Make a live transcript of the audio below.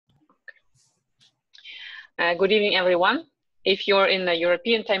Good evening, everyone. If you're in the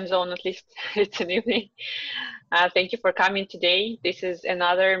European time zone, at least it's an evening. Thank you for coming today. This is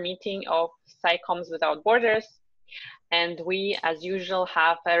another meeting of SciComms Without Borders. And we, as usual,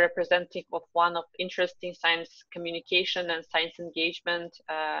 have a representative of one of interesting science communication and science engagement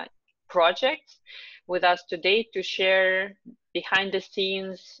projects with us today to share behind the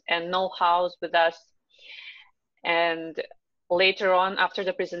scenes and know-hows with us. And later on, after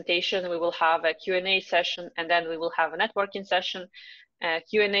the presentation, we will have a Q&A session, and then we will have a networking session.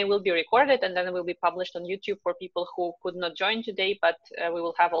 Q&A will be recorded, and then it will be published on YouTube for people who could not join today, but we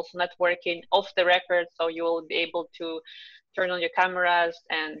will have also networking off the record, so you will be able to turn on your cameras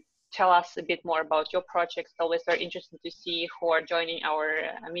and tell us a bit more about your projects. It's always very interesting to see who are joining our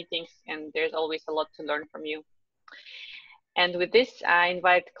meetings, and there's always a lot to learn from you. And with this, I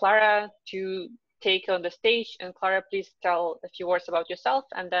invite Clara to take on the stage. And Clara, please tell a few words about yourself,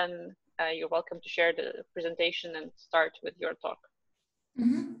 and then you're welcome to share the presentation and start with your talk.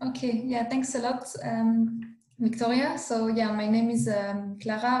 Okay, yeah, thanks a lot, Victoria. So yeah, my name is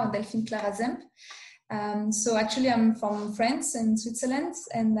Clara, or Delphine Clara Zemp. So actually I'm from France and Switzerland,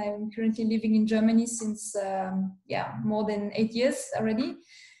 and I'm currently living in Germany since more than 8 years already.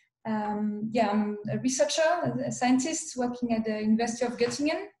 I'm a researcher, a scientist working at the University of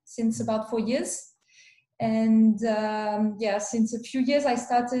Göttingen since about 4 years. And since a few years I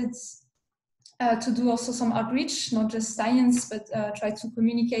started to do also some outreach, not just science, but try to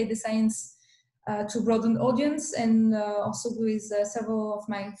communicate the science to a broaden audience, and also with several of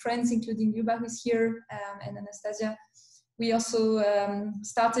my friends, including 𝗕𝗶𝘁𝗵𝗺, who is here, and Anastasia. We also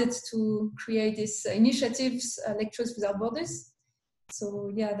started to create these initiatives, Lectures Without Borders.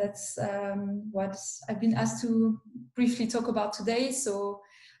 So yeah, that's what I've been asked to briefly talk about today. So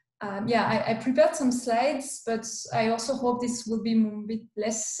I prepared some slides, but I also hope this will be a bit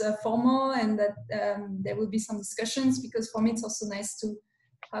less formal, and that there will be some discussions, because for me it's also nice to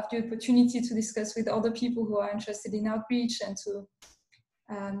have the opportunity to discuss with other people who are interested in outreach, and to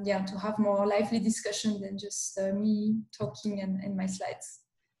have more lively discussion than just me talking and my slides.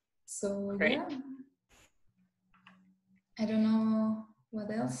 So Great. Yeah, I don't know what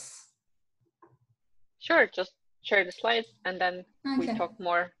else. Sure, just share the slides, and then we talk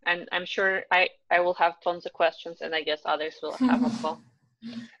more. And I'm sure I will have tons of questions, and I guess others will have as well.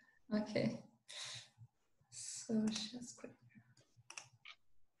 Okay. So just quick.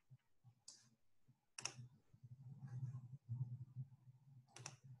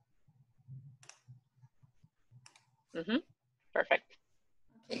 Perfect.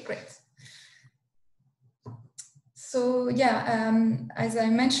 Okay, great. So yeah, as I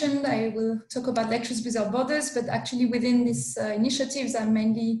mentioned, I will talk about Lectures Without Borders, but actually within these initiatives, I'm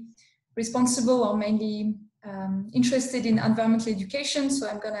mainly responsible, or mainly interested in environmental education. So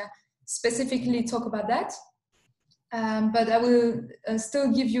I'm gonna specifically talk about that. But I will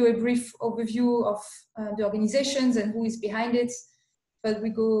still give you a brief overview of the organizations and who is behind it, but we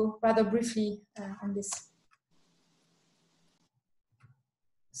go rather briefly on this.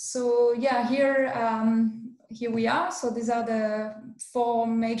 So yeah, here we are. So these are the 4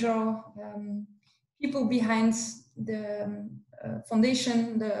 major people behind the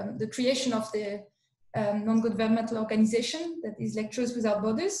foundation, the creation of the non-governmental organization that is Lectures Without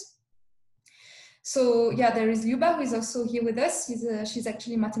Borders. So yeah, there is 𝗕𝗶𝘁𝗵𝗺, who is also here with us. She's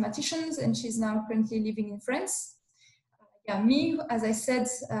actually a mathematician, and she's now currently living in France. Me, as I said,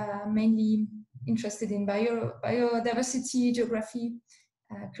 mainly interested in biodiversity, geography,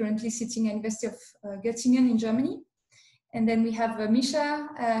 currently sitting at University of Göttingen in Germany. And then we have Misha,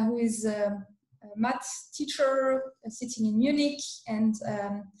 who is a math teacher sitting in Munich, and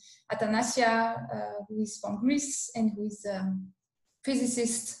Anastasia, who is from Greece and who is a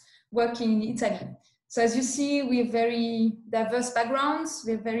physicist working in Italy. So as you see, we have very diverse backgrounds.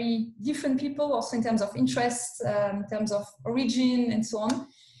 We're very different people, also in terms of interests, in terms of origin, and so on.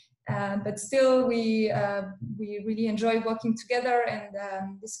 But still, we really enjoy working together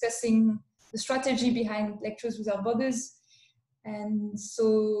and discussing the strategy behind Lectures Without Borders. And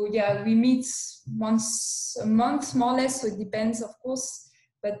so, yeah, we meet once a month, more or less, so it depends, of course.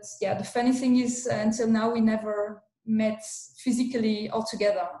 But yeah, the funny thing is, until now, we never met physically all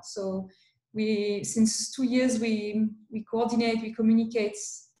together. So since 2 years, we coordinate, we communicate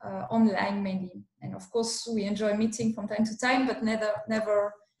online mainly. And of course, we enjoy meeting from time to time, but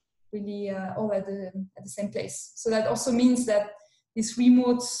never really all at the same place. So that also means that this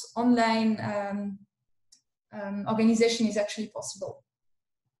remote online organization is actually possible.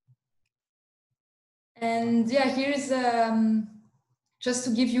 And yeah, here's just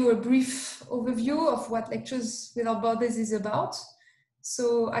to give you a brief overview of what Lectures Without Borders is about.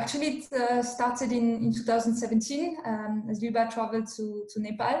 So actually it started in 2017 as 𝗬𝗏 traveled to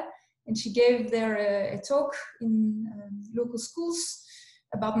Nepal, and she gave there a talk in local schools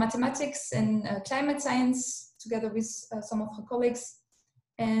about mathematics and climate science together with some of her colleagues.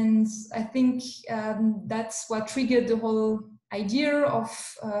 And I think that's what triggered the whole idea of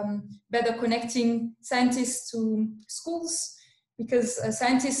better connecting scientists to schools, because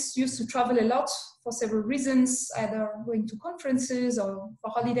scientists used to travel a lot for several reasons, either going to conferences or for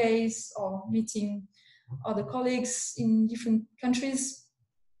holidays or meeting other colleagues in different countries.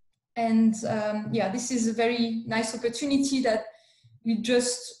 And yeah, this is a very nice opportunity that we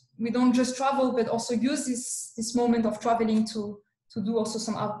don't just travel, but also use this moment of traveling to do also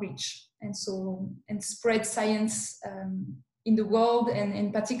some outreach and spread science in the world, and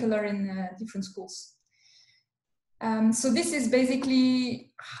in particular in different schools. So this is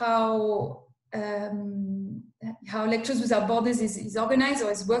basically how Lectures Without Borders is organized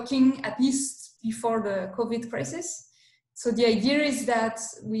or is working, at least before the COVID crisis. So the idea is that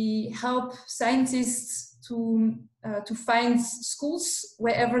we help scientists to find schools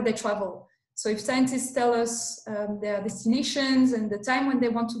wherever they travel. So if scientists tell us their destinations and the time when they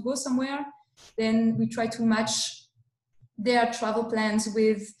want to go somewhere, then we try to match their travel plans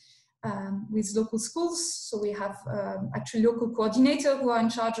with local schools. So we have actually local coordinators who are in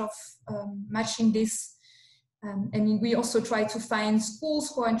charge of matching this. And we also try to find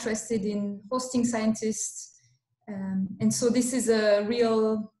schools who are interested in hosting scientists. And so this is a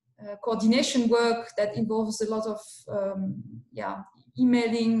real coordination work that involves a lot of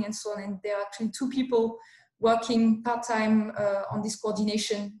emailing and so on. And there are actually 2 people working part-time on this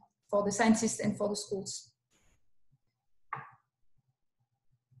coordination for the scientists and for the schools.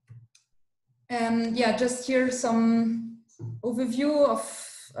 Yeah, just here some overview of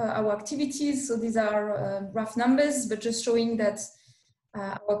our activities. So these are rough numbers, but just showing that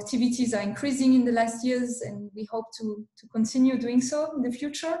our activities are increasing in the last years, and we hope to continue doing so in the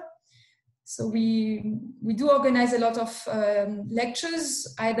future. So we do organize a lot of lectures,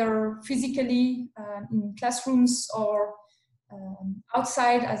 either physically in classrooms or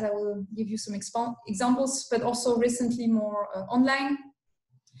outside, as I will give you some examples, but also recently more online.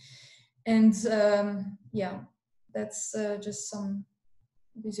 And yeah, that's just some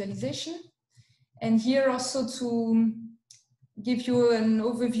visualization. And here also to give you an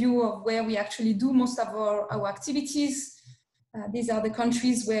overview of where we actually do most of our activities. These are the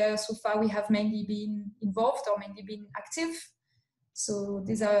countries where so far we have mainly been involved or mainly been active. So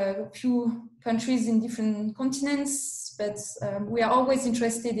these are a few countries in different continents, but we are always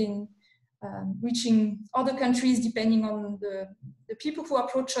interested in reaching other countries depending on the people who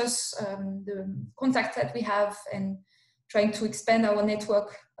approach us, the contact that we have, and trying to expand our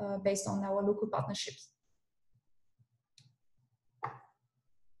network based on our local partnerships.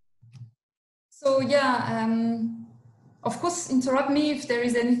 So yeah, of course, interrupt me if there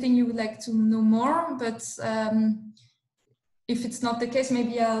is anything you would like to know more, but if it's not the case,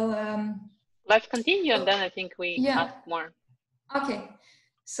 maybe I'll... Let's continue, and then I think we ask more. Okay,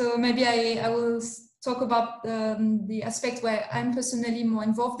 so maybe I will talk about the aspect where I'm personally more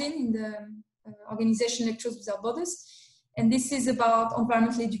involved in the organization Lectures Without Borders. And this is about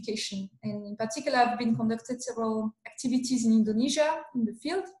environmental education. And in particular, I've been conducted several activities in Indonesia in the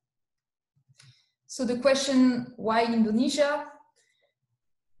field. So the question, why Indonesia?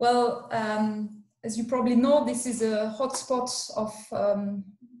 Well, as you probably know, this is a hotspot of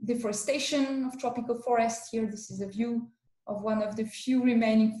deforestation of tropical forests. Here, this is a view of one of the few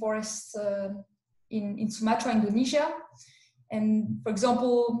remaining forests in Sumatra, Indonesia. And for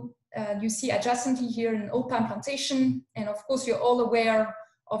example, you see adjacently here an old palm plantation. And of course, you're all aware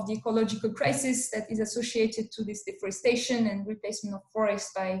of the ecological crisis that is associated to this deforestation and replacement of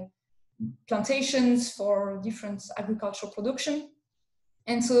forests by plantations for different agricultural production.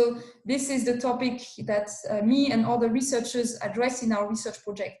 And so this is the topic that me and other researchers address in our research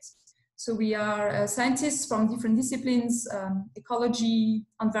projects. So we are scientists from different disciplines, ecology,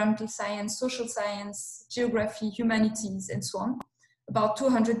 environmental science, social science, geography, humanities, and so on. About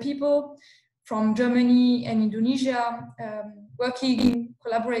 200 people from Germany and Indonesia working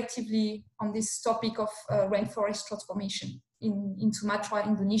collaboratively on this topic of rainforest transformation in Sumatra,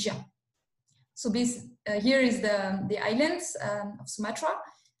 Indonesia. So this here is the islands of Sumatra,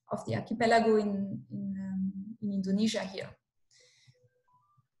 of the archipelago in Indonesia here.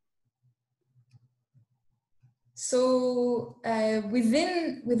 So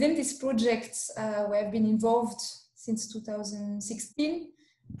within this project, where I've been involved since 2016,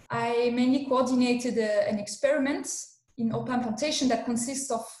 I mainly coordinated an experiment in old palm plantation that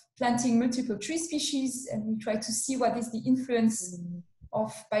consists of planting multiple tree species, and we try to see what is the influence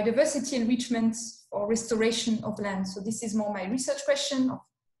of biodiversity enrichment or restoration of land. So this is more my research question of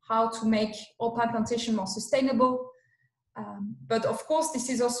how to make all palm plantation more sustainable. But of course, this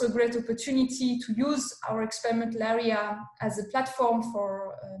is also a great opportunity to use our experimental area as a platform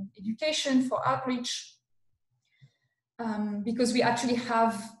for education, for outreach, because we actually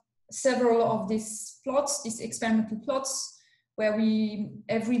have several of these plots, these experimental plots, where we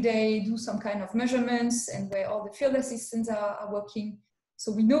every day do some kind of measurements and where all the field assistants are working.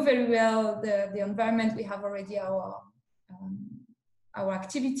 So we know very well the environment. We have already our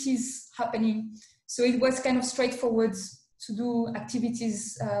activities happening. So it was kind of straightforward to do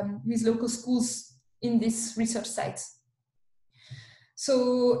activities with local schools in this research site.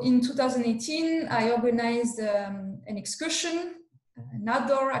 So in 2018, I organized an excursion, an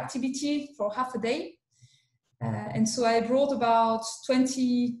outdoor activity for half a day. And so I brought about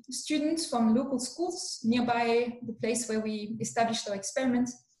 20 students from local schools nearby the place where we established our experiment.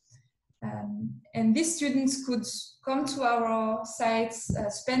 And these students could come to our sites,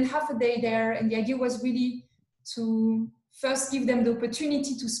 spend half a day there. And the idea was really to first give them the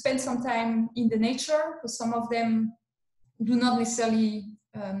opportunity to spend some time in the nature, because some of them do not necessarily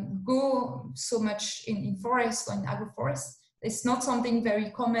go so much in forests or in agroforests. It's not something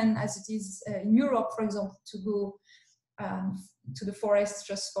very common as it is in Europe, for example, to go to the forest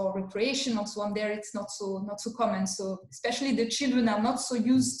just for recreation or so on. There it's not so common. So especially the children are not so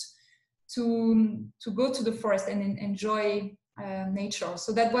used to go to the forest and enjoy nature.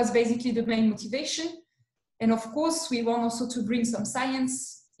 So that was basically the main motivation. And of course, we want also to bring some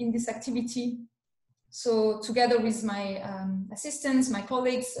science in this activity. So together with my assistants, my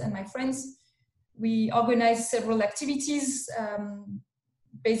colleagues, and my friends, we organized several activities,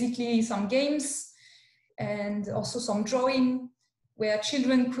 basically some games and also some drawing, where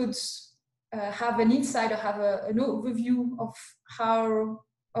children could have an insight or have an overview of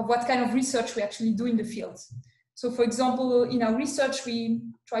what kind of research we actually do in the field. So for example, in our research, we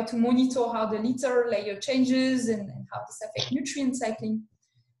try to monitor how the litter layer changes and how this affects nutrient cycling.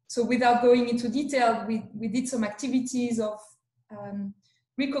 So without going into detail, we did some activities of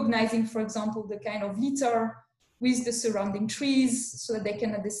recognizing, for example, the kind of litter with the surrounding trees, so that they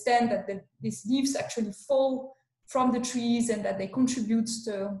can understand that these leaves actually fall from the trees and that they contribute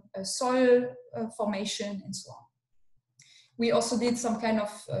to soil formation and so on. We also did some kind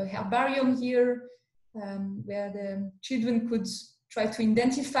of herbarium here, where the children could try to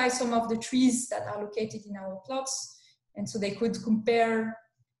identify some of the trees that are located in our plots. And so they could compare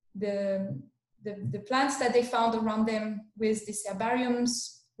the plants that they found around them with these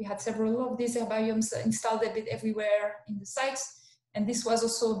herbariums. We had several of these herbariums installed a bit everywhere in the sites. And this was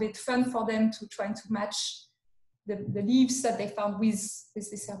also a bit fun for them to try to match the leaves that they found with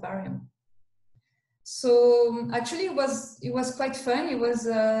this herbarium. So actually it was quite fun. It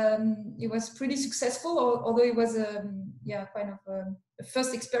was pretty successful, although it was kind of a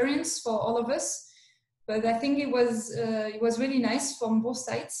first experience for all of us. But I think it was really nice from both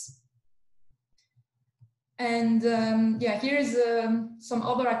sides. And here is some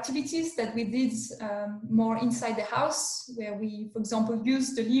other activities that we did more inside the house, where we, for example,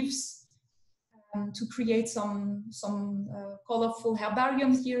 used the leaves to create some colorful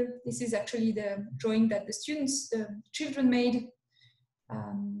herbariums here. This is actually the drawing that the children made,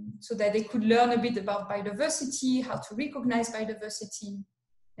 so that they could learn a bit about biodiversity, how to recognize biodiversity,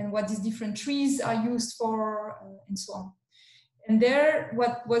 and what these different trees are used for, and so on. And there,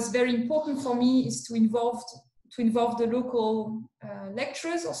 what was very important for me is to involve the local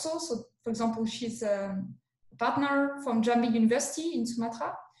lecturers also. So, for example, she's a partner from Jambi University in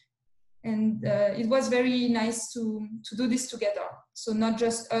Sumatra. And it was very nice to do this together. So not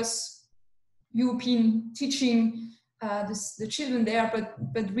just us European teaching the children there,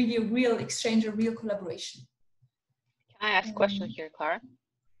 but really a real exchange, a real collaboration. Can I ask a question here, Clara?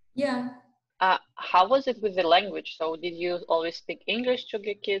 Yeah. How was it with the language? So did you always speak English to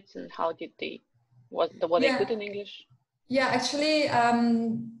your kids, and how did they, were they good in English? Yeah, actually,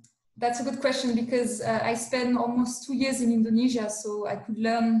 that's a good question, because I spent almost 2 years in Indonesia, so I could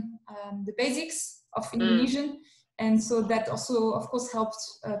learn the basics of Indonesian. And so that also, of course, helped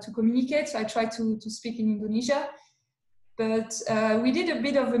to communicate. So I tried to speak in Indonesia, but we did a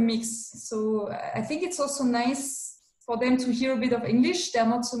bit of a mix. So I think it's also nice for them to hear a bit of English. They're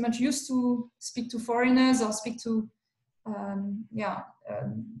not so much used to speak to foreigners or speak to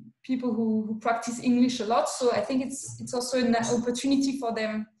people who practice English a lot. So I think it's also an opportunity for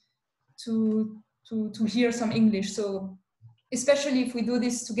them to hear some English. So especially if we do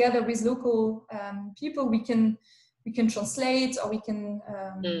this together with local people, we can translate, or we can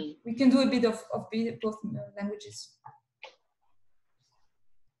do a bit of both languages.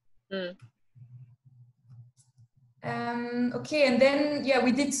 Mm. Okay, and then yeah,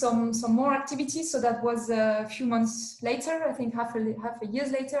 we did some more activities. So that was a few months later, I think half a year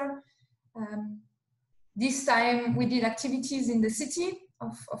later. This time we did activities in the city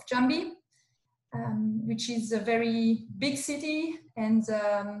of 𝗕𝗵𝗂, which is a very big city, and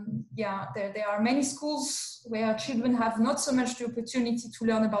yeah, there are many schools where children have not so much the opportunity to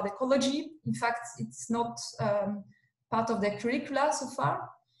learn about ecology. In fact, it's not part of their curricula so far.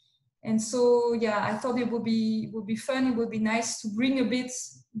 And so, yeah, I thought it would be fun. It would be nice to bring a bit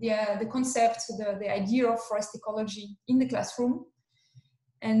the concept, the idea of forest ecology in the classroom.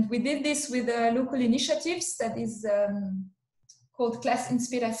 And we did this with local initiatives that is called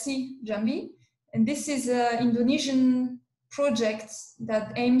𝗕𝗵𝗶𝗵𝗺. And this is an Indonesian project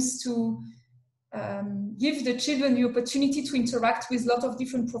that aims to give the children the opportunity to interact with a lot of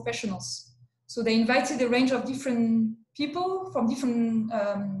different professionals. So they invited a range of different people from different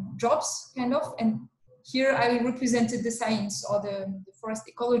jobs, kind of, and here I represented the science or the forest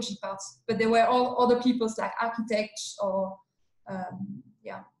ecology parts, but there were all other peoples like architects or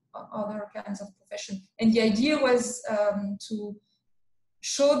yeah, other kinds of profession. And the idea was to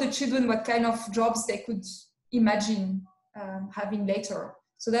show the children what kind of jobs they could imagine having later.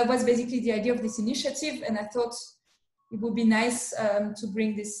 So that was basically the idea of this initiative, and I thought it would be nice to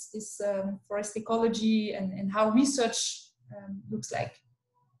bring this forest ecology and how research looks like.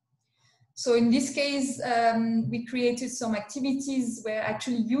 So in this case, we created some activities where I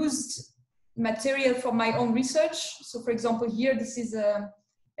actually used material from my own research. So for example, here, this is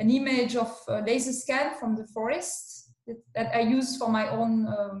an image of a laser scan from the forest that I used for my own,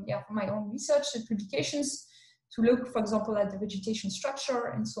 for my own research and publications to look, for example, at the vegetation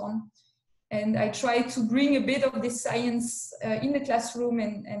structure and so on. And I try to bring a bit of this science in the classroom,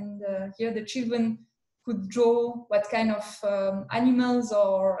 and here the children could draw what kind of animals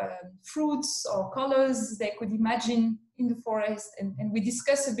or fruits or colors they could imagine in the forest. And we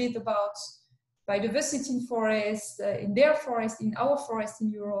discuss a bit about biodiversity in forest, in their forest, in our forest in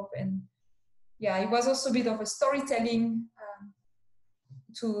Europe. And yeah, it was also a bit of a storytelling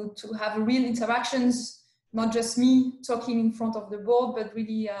to have real interactions, not just me talking in front of the board, but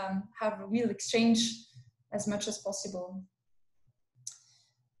really have a real exchange as much as possible.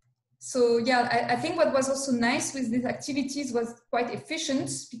 So yeah, I think what was also nice with these activities was quite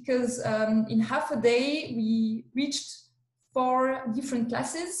efficient, because in half a day we reached 4 different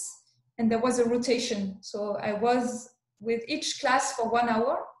classes and there was a rotation. So I was with each class for 1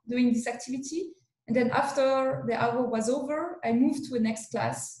 hour doing this activity. And then after the hour was over, I moved to a next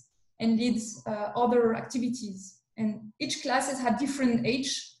class and did other activities. And each classes had different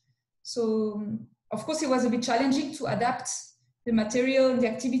age. So of course it was a bit challenging to adapt the material and the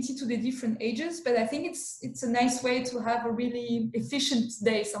activity to the different ages, but I think it's a nice way to have a really efficient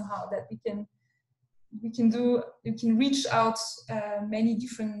day somehow, that we can reach out many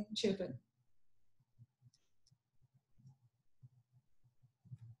different children.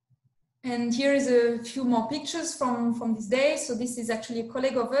 And here is a few more pictures from this day. So this is actually a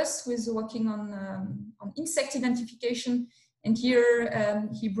colleague of us who is working on insect identification. And here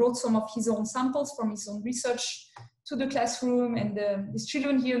he brought some of his own samples from his own research to the classroom. And these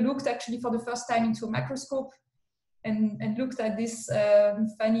children here looked actually for the first time into a microscope and looked at these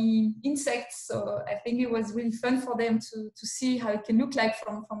funny insects. So I think it was really fun for them to see how it can look like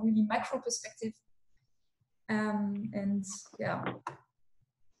from really macro perspective. And yeah.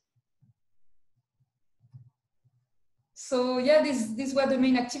 So yeah, these were the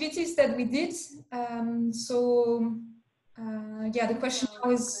main activities that we did. Yeah, the question now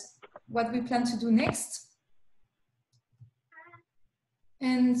is what we plan to do next.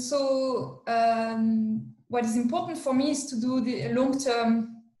 And so what is important for me is to do the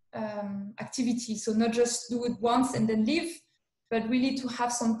long-term activity. So not just do it once and then leave, but really to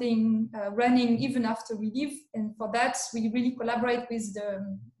have something running even after we leave. And for that, we really collaborate with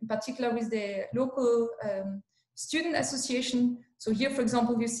in particular with the local student association. So here, for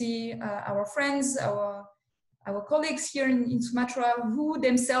example, you see our friends, our colleagues here in Sumatra, who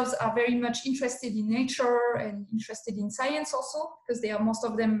themselves are very much interested in nature and interested in science also, because they are most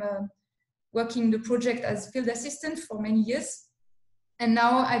of them working the project as field assistant for many years. And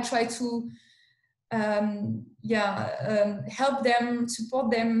now I try to help them, support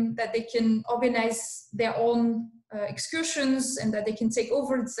them, that they can organize their own excursions and that they can take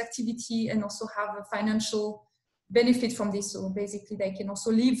over this activity and also have a financial benefit from this. So basically they can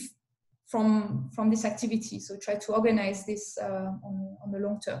also live from this activity. So try to organize this on the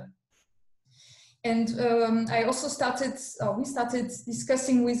long term. And I also we started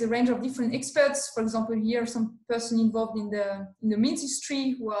discussing with a range of different experts. For example, here some person involved in the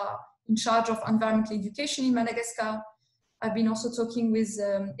ministry who are in charge of environmental education in Madagascar. I've been also talking with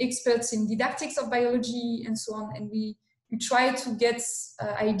experts in didactics of biology and so on. And we try to get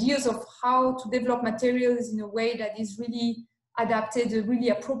ideas of how to develop materials in a way that is really adapted, really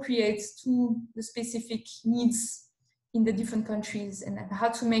appropriate to the specific needs in the different countries, and how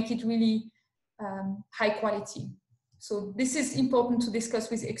to make it really high quality. So this is important to discuss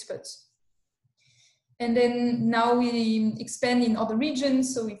with experts. And then now we expand in other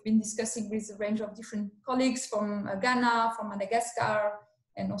regions. So we've been discussing with a range of different colleagues from Ghana, from Madagascar,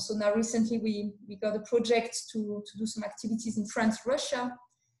 and also now recently we got a project to do some activities in France, Russia.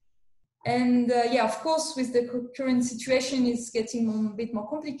 And yeah, of course, with the current situation, it's getting a bit more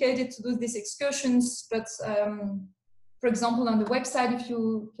complicated to do these excursions. But for example, on the website, if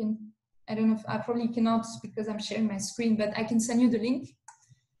you can, I don't know if I probably cannot because I'm sharing my screen, but I can send you the link.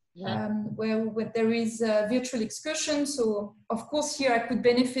 Yeah. Where there is a virtual excursion. So of course here I could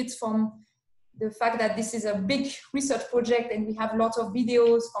benefit from the fact that this is a big research project and we have lots of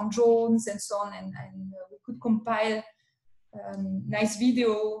videos from drones and so on, and we could compile nice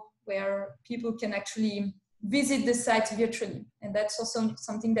video where people can actually visit the site virtually, and that's also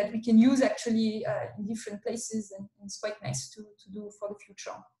something that we can use actually in different places, and it's quite nice to do for the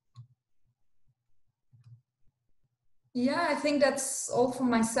future. Yeah, I think that's all from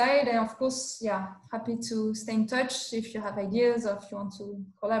my side. And of course, yeah, happy to stay in touch if you have ideas or if you want to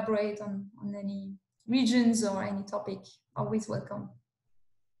collaborate on any regions or any topic, always welcome.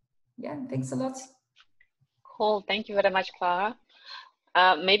 Yeah, thanks a lot. Cool, thank you very much, Clara.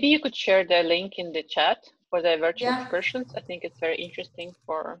 Maybe you could share the link in the chat for the virtual excursions. I think it's very interesting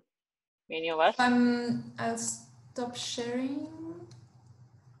for many of us. I'll stop sharing.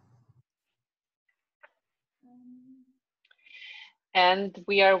 And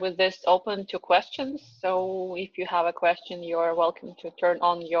we are with this open to questions. So if you have a question, you're welcome to turn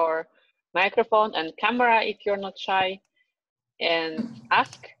on your microphone and camera if you're not shy and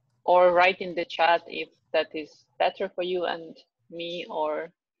ask, or write in the chat if that is better for you and me,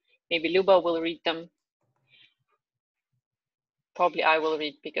 or maybe Luba will read them. Probably I will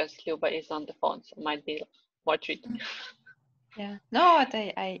read because Luba is on the phone, so it might be more tricky. Yeah, no,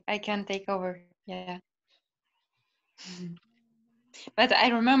 I can take over. Yeah. But I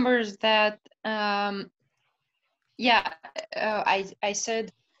remember that, yeah, I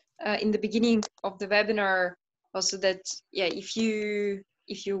said in the beginning of the webinar also that, yeah, if you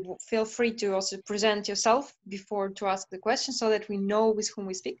feel free to also present yourself before to ask the question so that we know with whom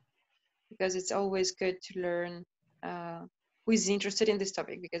we speak, because it's always good to learn who is interested in this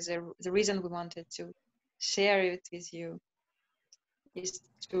topic, because the reason we wanted to share it with you is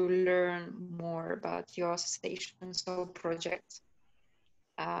to learn more about your associations or projects.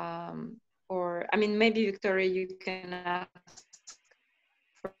 Or, I mean, maybe Victoria, you can ask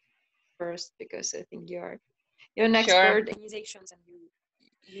first, because I think you're an expert in organizations and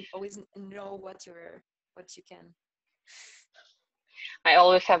you always know what you can. I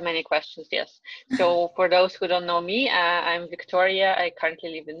always have many questions, yes. So for those who don't know me, I'm Victoria. I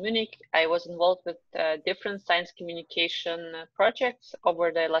currently live in Munich. I was involved with different science communication projects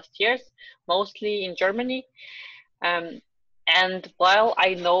over the last years, mostly in Germany. And while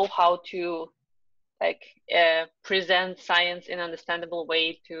I know how to present science in an understandable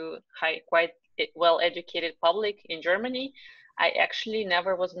way to quite well-educated public in Germany, I actually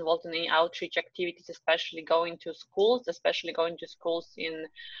never was involved in any outreach activities, especially going to schools, in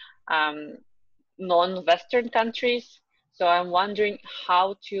non-Western countries. So I'm wondering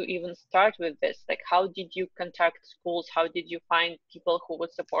how to even start with this. Like, how did you contact schools? How did you find people who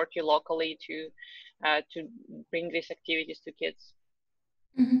would support you locally to bring these activities to kids?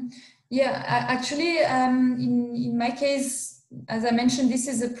 Mm-hmm. Yeah, actually, in my case, as I mentioned, this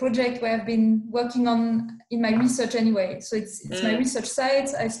is a project where I've been working on in my research anyway. So it's my research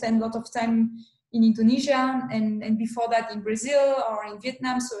site. I spend a lot of time in Indonesia and before that in Brazil or in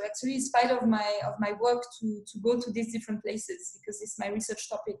Vietnam. So actually, it's part of my work to go to these different places because it's my research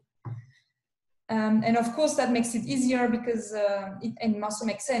topic. And of course, that makes it easier because it also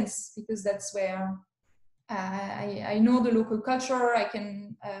makes sense because that's where I know the local culture.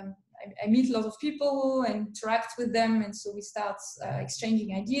 I meet a lot of people and interact with them, and so we start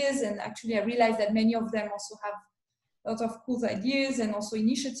exchanging ideas. And actually, I realized that many of them also have a lot of cool ideas and also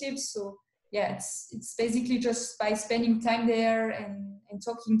initiatives. So yeah, it's basically just by spending time there and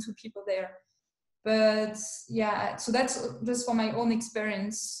talking to people there. But yeah, so that's just for my own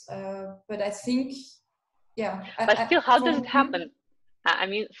experience. But I think, yeah. But still, how does it happen? I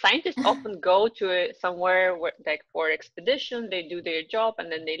mean, scientists often go to somewhere where, like for expedition, they do their job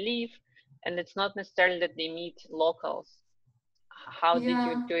and then they leave, and it's not necessarily that they meet locals. How did you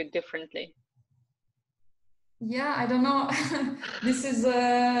Yeah. do it differently? Yeah, I don't know. This is,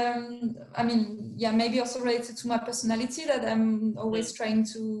 I mean, yeah, maybe also related to my personality, that I'm always trying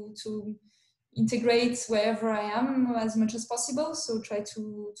to integrate wherever I am as much as possible. So try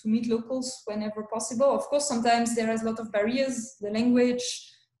to meet locals whenever possible. Of course, sometimes there is a lot of barriers, the language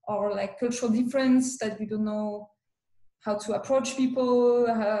or like cultural difference, that you don't know how to approach people,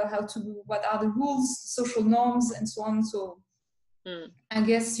 what are the rules, social norms, and so on. So I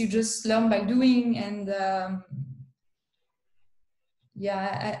guess you just learn by doing, and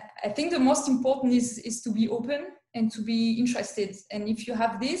yeah, I think the most important is to be open and to be interested. And if you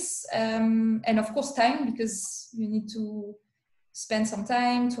have this, and of course time, because you need to spend some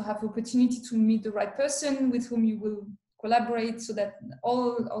time to have the opportunity to meet the right person with whom you will collaborate, so that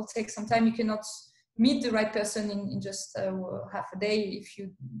all takes some time. You cannot meet the right person in just half a day if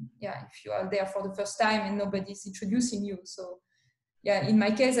you are there for the first time and nobody's introducing you. So yeah, in my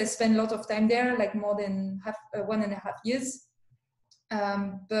case, I spent a lot of time there, like more than 1.5 years.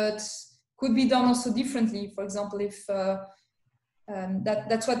 But could be done also differently. For example, if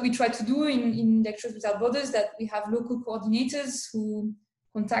that's what we try to do in Lectures Without Borders, that we have local coordinators who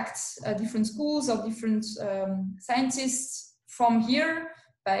contact different schools or different scientists from here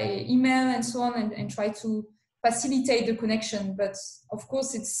by email and so on, and try to facilitate the connection. But of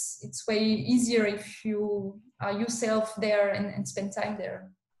course, it's way easier if you are yourself there and spend time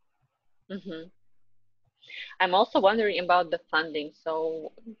there. Mm-hmm. I'm also wondering about the funding.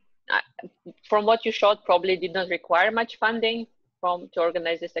 So from what you showed, probably did not require much funding to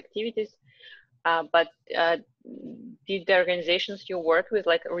organize these activities. But did the organizations you work with,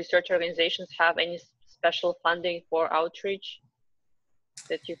 like research organizations, have any special funding for outreach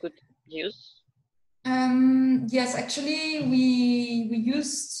that you could use? Yes, actually, we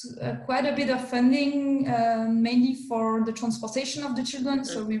used quite a bit of funding, mainly for the transportation of the children.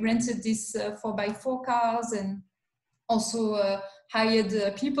 So we rented these 4x4 cars, and also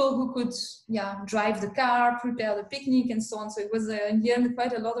hired people who could drive the car, prepare the picnic, and so on. So it was in the end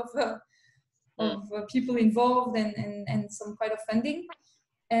quite a lot of people involved, and some quite of funding.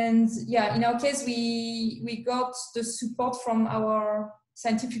 And yeah, in our case, we got the support from our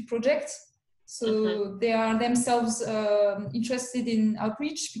scientific project. So they are themselves interested in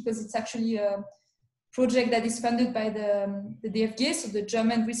outreach, because it's actually a project that is funded by the 𝗕𝗊𝗺𝗺, so the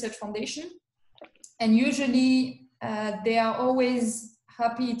German Research Foundation. And usually they are always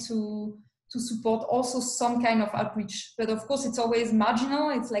happy to support also some kind of outreach. But of course, it's always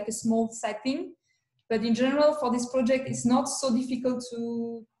marginal. It's like a small side thing. But in general, for this project, it's not so difficult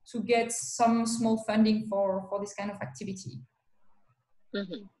to get some small funding for this kind of activity.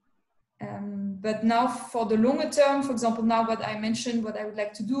 But now for the longer term, for example, now what I mentioned, what I would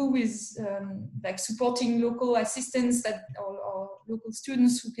like to do is like supporting local assistants or local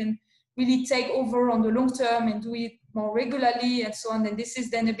students who can really take over on the long term and do it more regularly and so on. And this is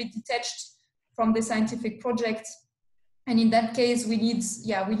then a bit detached from the scientific project. And in that case, we need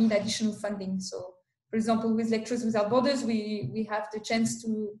additional funding. So for example, with Lectures Without Borders, we have the chance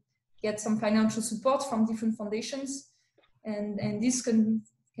to get some financial support from different foundations. And this can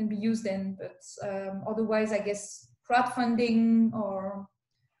be used then, but otherwise, I guess crowdfunding, or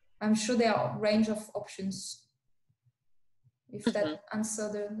I'm sure there are a range of options. If that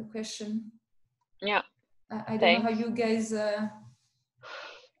answered the question. Yeah. I don't know how you guys how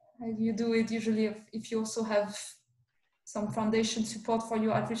you do it usually. If you also have some foundation support for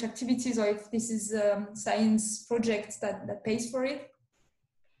your outreach activities, or if this is science projects that pays for it.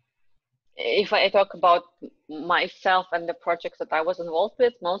 If I talk about myself and the projects that I was involved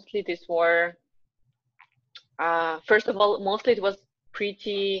with, mostly these were, first of all, mostly it was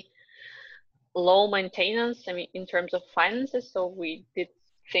pretty low maintenance, I mean, in terms of finances. So we did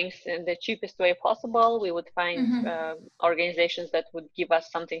things in the cheapest way possible. We would find organizations that would give us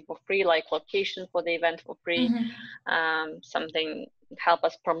something for free, like location for the event for free, something help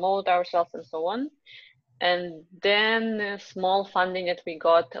us promote ourselves and so on. And then small funding that we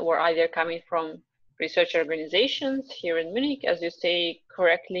got were either coming from research organizations here in Munich. As you say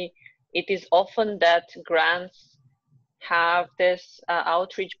correctly, it is often that grants have this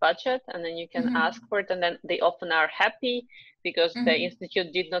outreach budget, and then you can ask for it, and then they often are happy because the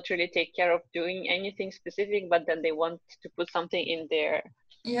institute did not really take care of doing anything specific, but then they want to put something in their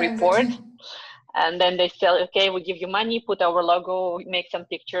report. Exactly. And then they say, okay, we give you money, put our logo, make some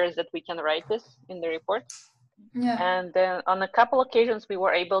pictures that we can write this in the report. Yeah. And then on a couple occasions, we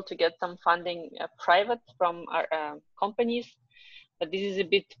were able to get some funding private from our companies. but this is a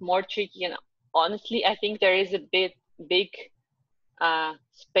bit more tricky. And honestly, I think there is a big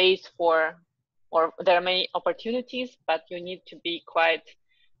space for, or there are many opportunities, but you need to be quite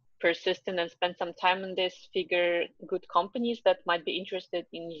persistent and spend some time on this, figure good companies that might be interested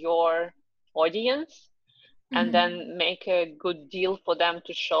in your audience, and then make a good deal for them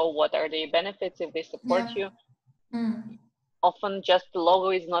to show what are the benefits if they support you. Often just the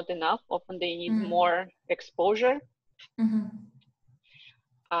logo is not enough. Often they need more exposure.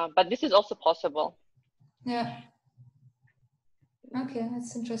 But this is also possible. Yeah. Okay,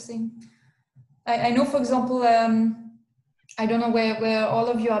 that's interesting. I know, for example, I don't know where all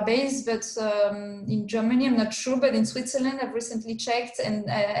of you are based, but in Germany, I'm not sure, but in Switzerland, I've recently checked, and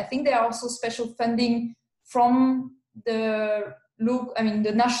I think there are also special funding from the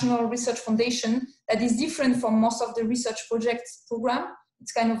National Research Foundation that is different from most of the research projects program.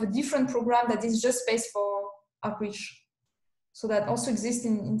 It's kind of a different program that is just based for outreach. So that also exists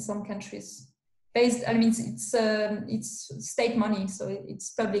in some countries. Based, I mean, it's state money, so it's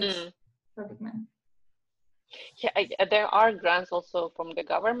public money. Yeah, there are grants also from the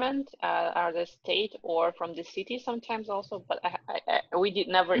government, or the state, or from the city sometimes also. But we did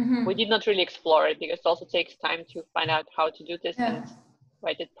not really explore it, because it also takes time to find out how to do this and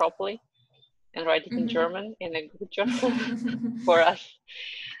write it properly, and write it in German, in a good German for us.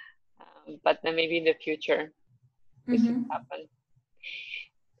 But then maybe in the future this will happen.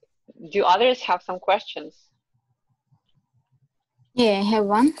 Do others have some questions? Yeah, I have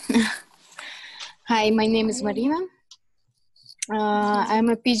one. Hi, my name is Marina. I'm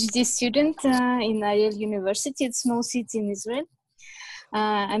a PhD student in Ariel University, it's a small city in Israel.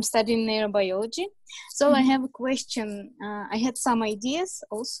 I'm studying neurobiology. So I have a question. I had some ideas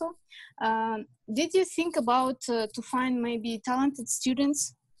also. Did you think about to find maybe talented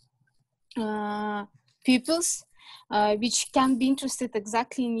students, pupils, which can be interested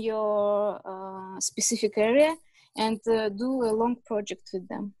exactly in your specific area, and do a long project with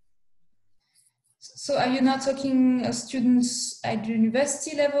them? So are you not talking students at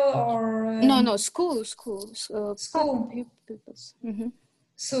university level, or? No, school. Pupils.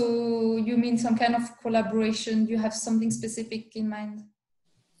 So you mean some kind of collaboration? Do you have something specific in mind?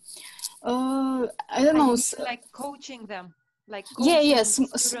 I don't know. Like coaching them, like yes,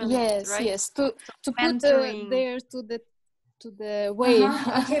 right? yes. To put there to the way.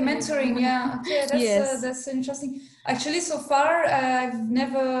 Okay, mentoring. Yeah. Okay, that's interesting. Actually, so far I've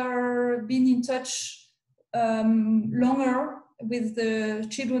never been in touch longer with the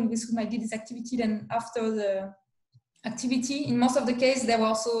children with whom I did this activity than after the activity. In most of the case, they were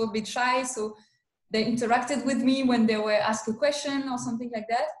also a bit shy, so they interacted with me when they were asked a question or something like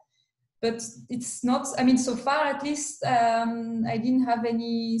that. But it's not, I mean, so far at least, I didn't have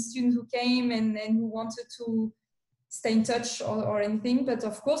any student who came and who wanted to stay in touch or anything. But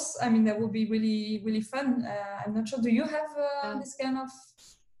of course, I mean, that would be really, really fun. I'm not sure, do you have this kind of?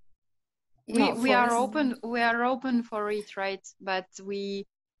 We are open for it, right? But we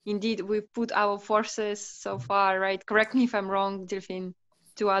put our forces so far, right? Correct me if I'm wrong, Delphine,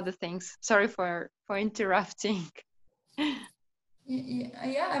 to other things. Sorry for interrupting.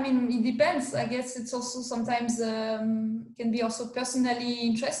 Yeah, I mean, it depends. I guess it's also sometimes can be also personally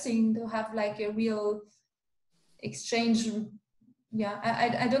interesting to have like a real exchange. Yeah,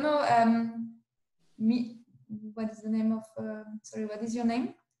 I don't know. What is the name of? Sorry, what is your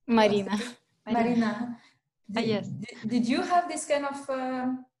name? Marina. Marina. Yes. Did you have this kind of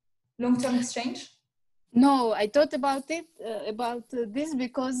long-term exchange? No, I thought about it, about this,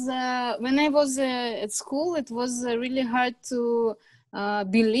 because when I was at school, it was really hard to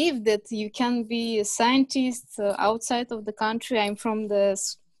believe that you can be a scientist outside of the country. I'm from the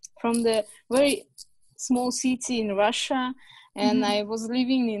very small city in Russia, and I was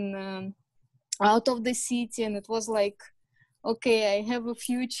living in out of the city, and it was like, okay, I have a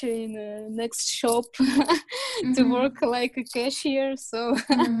future in the next shop to work like a cashier. So,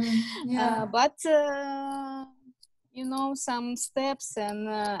 but you know, some steps, and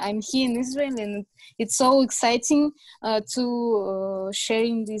I'm here in Israel, and it's so exciting to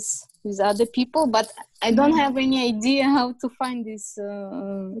sharing this with other people. But I don't have any idea how to find these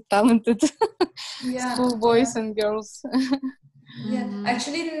talented school boys and girls. Yeah,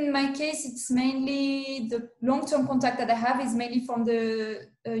 actually, in my case, it's mainly the long-term contact that I have is mainly from the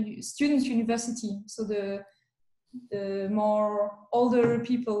student university. So the more older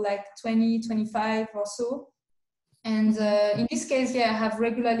people, like 20, 25 or so. And in this case, I have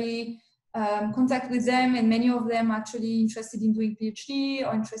regularly contact with them, and many of them are actually interested in doing PhD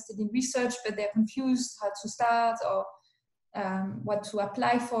or interested in research, but they're confused how to start, or what to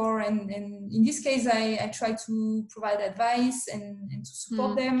apply for, and in this case I try to provide advice and to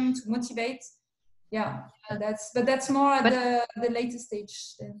support them, to motivate. Yeah, but that's more at the later stage.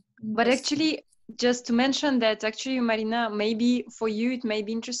 But actually, just to mention that actually, Marina, maybe for you it may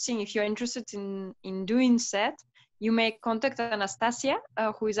be interesting if you're interested in doing that. You may contact Anastasia,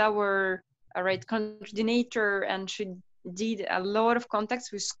 who is our coordinator, and she did a lot of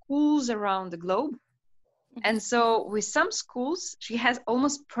contacts with schools around the globe. And so with some schools, she has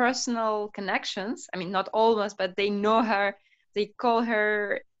almost personal connections. I mean, not almost, but they know her. They call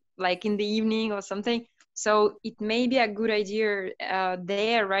her like in the evening or something. So it may be a good idea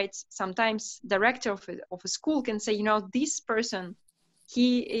there, right? Sometimes director of a school can say, you know, this person,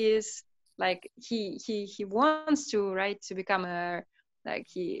 he is like, he wants to, right, to become a, like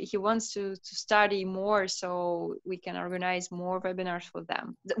he wants to study more, so we can organize more webinars for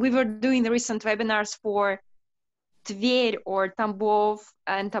them. We were doing the recent webinars for 𝗕𝗿 or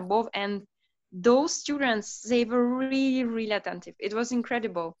𝗕𝗏, and those students, they were really, really attentive. It was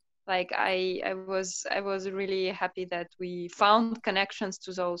incredible. Like I was really happy that we found connections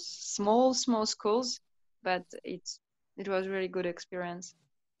to those small schools, but it was really good experience.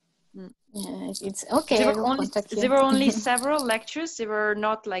 Yeah, it's okay. There were only several lectures. They were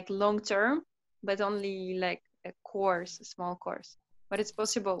not like long term, but only like a course, a small course. But it's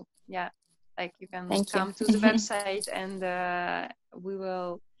possible. Yeah, like you can come to the website, and we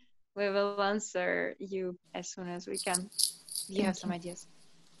will answer you as soon as we can. You have some ideas.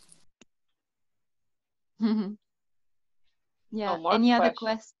 Yeah. Any other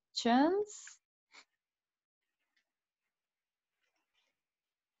questions?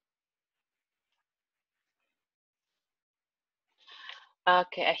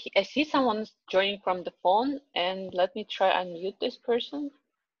 Okay, I see someone joining from the phone, and let me try unmute this person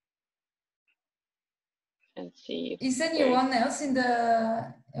and see. Is anyone else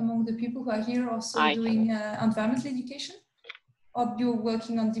among the people who are here also doing environmental education, or you're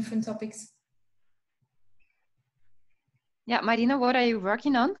working on different topics? Yeah, Marina, what are you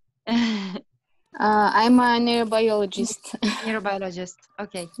working on? I'm a neurobiologist. Neurobiologist.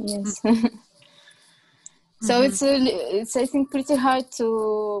 Okay. Yes. So it's I think pretty hard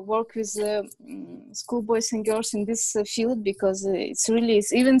to work with schoolboys and girls in this field, because it's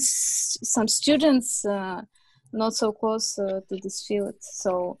even some students not so close to this field.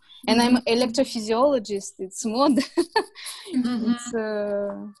 So, and I'm electrophysiologist. It's more it's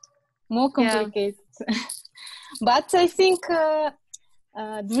more complicated. Yeah. But I think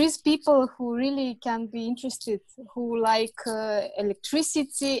there is people who really can be interested, who like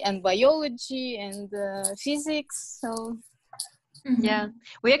electricity and biology and physics. So yeah,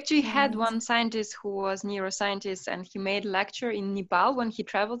 we actually had one scientist who was neuroscientist, and he made a lecture in Nepal when he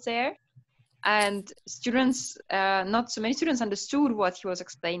traveled there, and students, not so many students understood what he was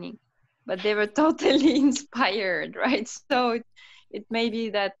explaining, but they were totally inspired, right? So it may be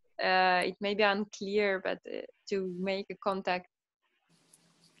that it may be unclear, but to make a contact,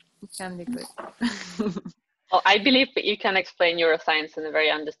 it can be good. Well, I believe you can explain neuroscience in a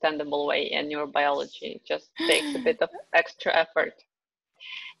very understandable way, and neurobiology just takes a bit of extra effort.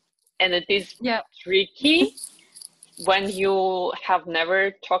 And it is tricky when you have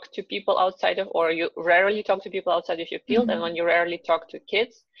never talked to people outside of, or you rarely talk to people outside of your field, and when you rarely talk to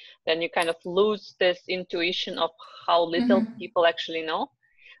kids, then you kind of lose this intuition of how little people actually know.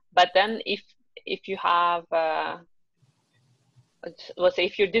 But then if you have let's say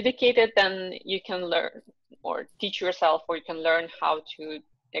if you're dedicated, then you can learn or teach yourself, or you can learn how to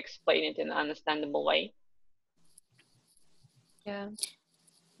explain it in an understandable way. Yeah.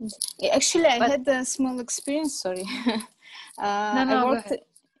 Actually, I had a small experience, sorry. I worked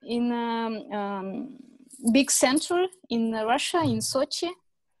in a big center in Russia, in Sochi.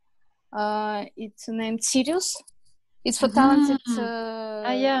 It's named Sirius. It's for talented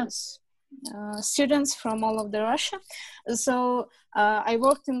students from all over Russia. So I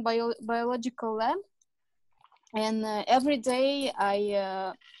worked in biological lab, and every day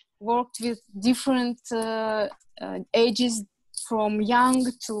I worked with different ages, from young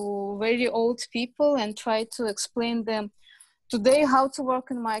to very old people, and try to explain them today how to work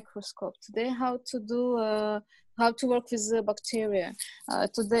in microscope, today how to do how to work with the bacteria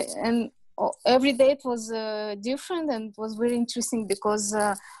today, and every day it was different, and it was very interesting, because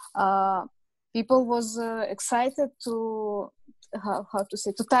people was excited to how to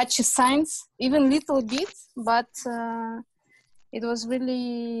say, to touch science even little bit, but it was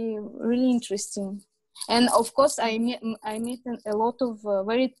really interesting. And of course I meet a lot of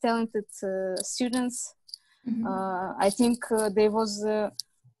very talented students. I think there was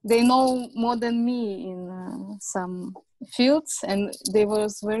they know more than me in some fields, and they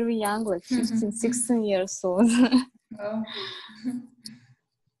was very young, like 15, 16 years old. Oh.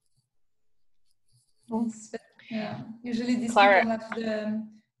 Yes, but, yeah, usually these Clara. people have the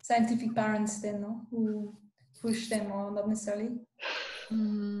scientific parents then, no? Who push them, or not necessarily.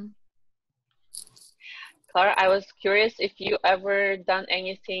 Clara, I was curious if you ever done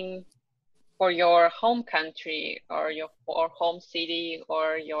anything for your home country or your home city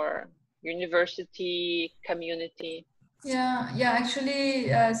or your university community. Yeah,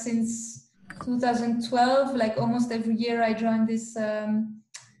 actually, since 2012, like almost every year, I join this long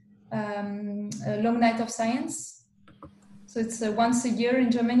night of science. So it's once a year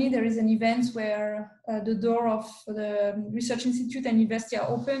in Germany. There is an event where the door of the research institute and university are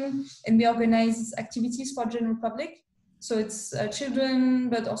open, and we organize activities for general public. So it's children,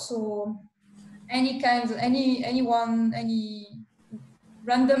 but also anyone, any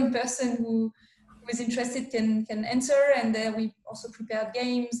random person who is interested can enter. And there we also prepared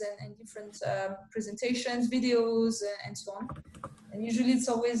games and different presentations, videos, and so on. And usually it's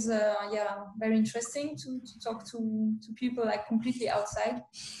always very interesting to talk to people like completely outside.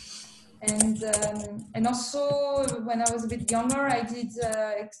 And also when I was a bit younger, I did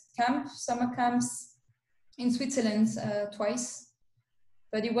summer camps in Switzerland twice,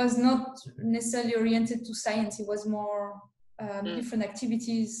 but it was not necessarily oriented to science. It was more different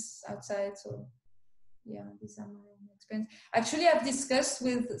activities outside. So yeah, these are my experience. Actually, I've discussed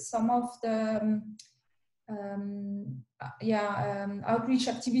with some of the outreach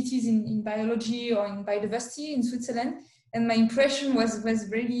activities in biology or in biodiversity in Switzerland, and my impression was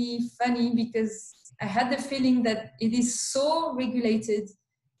really funny, because I had the feeling that it is so regulated,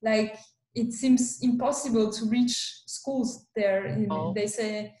 like it seems impossible to reach schools there. They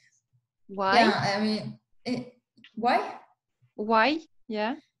say, why? Yeah, I mean, why? Why?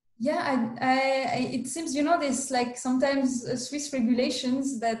 Yeah. Yeah, it seems, there's like sometimes Swiss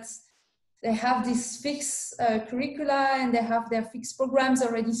regulations that they have this fixed curricula, and they have their fixed programs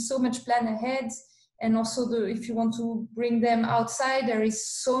already so much planned ahead. And also if you want to bring them outside, there is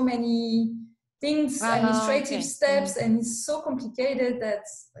so many things, administrative steps, and it's so complicated that,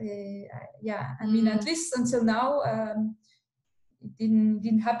 I mean, at least until now, it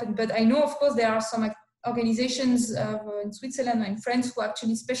didn't happen. But I know, of course, there are some organizations in Switzerland or in France who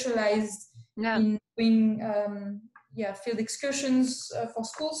actually specialize in doing field excursions for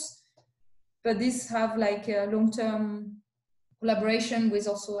schools. But these have like a long-term collaboration with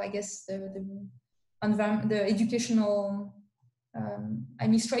also, I guess, the educational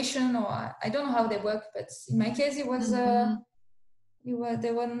administration, or I don't know how they work. But in my case, it was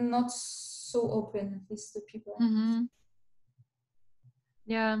they were not so open, at least the people.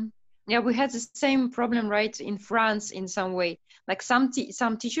 Yeah, we had the same problem, right, in France in some way. Like some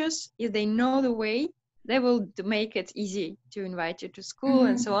teachers, if they know the way, they will make it easy to invite you to school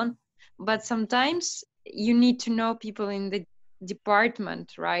and so on. But sometimes you need to know people in the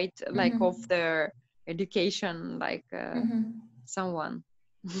department, right? Like of their education, like someone.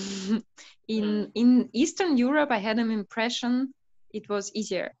 In Eastern Europe, I had an impression it was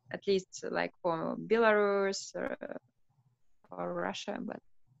easier, at least like for Belarus or Russia, but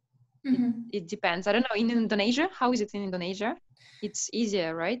it depends. I don't know. In Indonesia, how is it in Indonesia? It's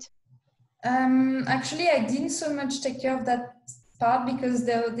easier, right? Actually, I didn't so much take care of that part, because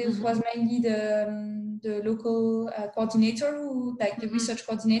this was mainly the local coordinator, the research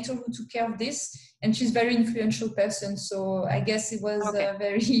coordinator, who took care of this, and she's a very influential person. So I guess it was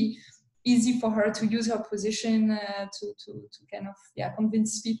very easy for her to use her position to kind of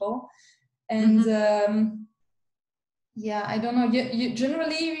convince people. And I don't know.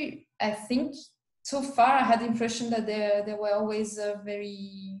 Generally, I think so far I had the impression that they were always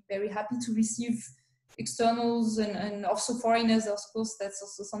very, very happy to receive externals and also foreigners. Of course, that's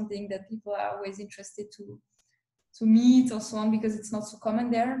also something that people are always interested to meet or so on, because it's not so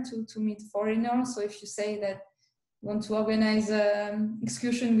common there to meet foreigners. So if you say that you want to organize an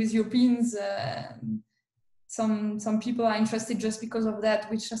excursion with Europeans, some people are interested just because of that,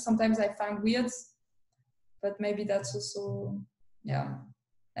 which sometimes I find weird. But maybe that's also, I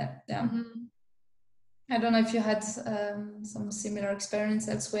don't know if you had some similar experience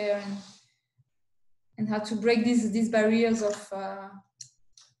elsewhere, and how to break these barriers of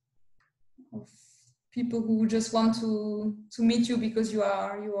people who just want to meet you because you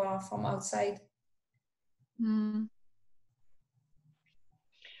are from outside. Well,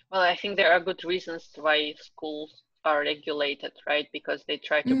 I think there are good reasons why schools are regulated, right? Because they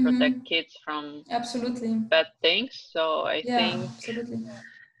try to protect kids from absolutely bad things. So I think absolutely.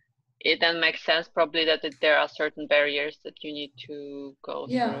 it then makes sense probably that there are certain barriers that you need to go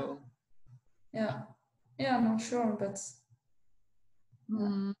through. Yeah, I'm not sure, but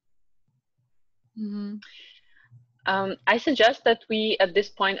I suggest that we, at this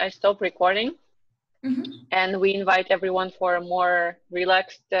point, I stop recording, and we invite everyone for a more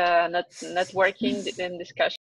relaxed networking and discussion.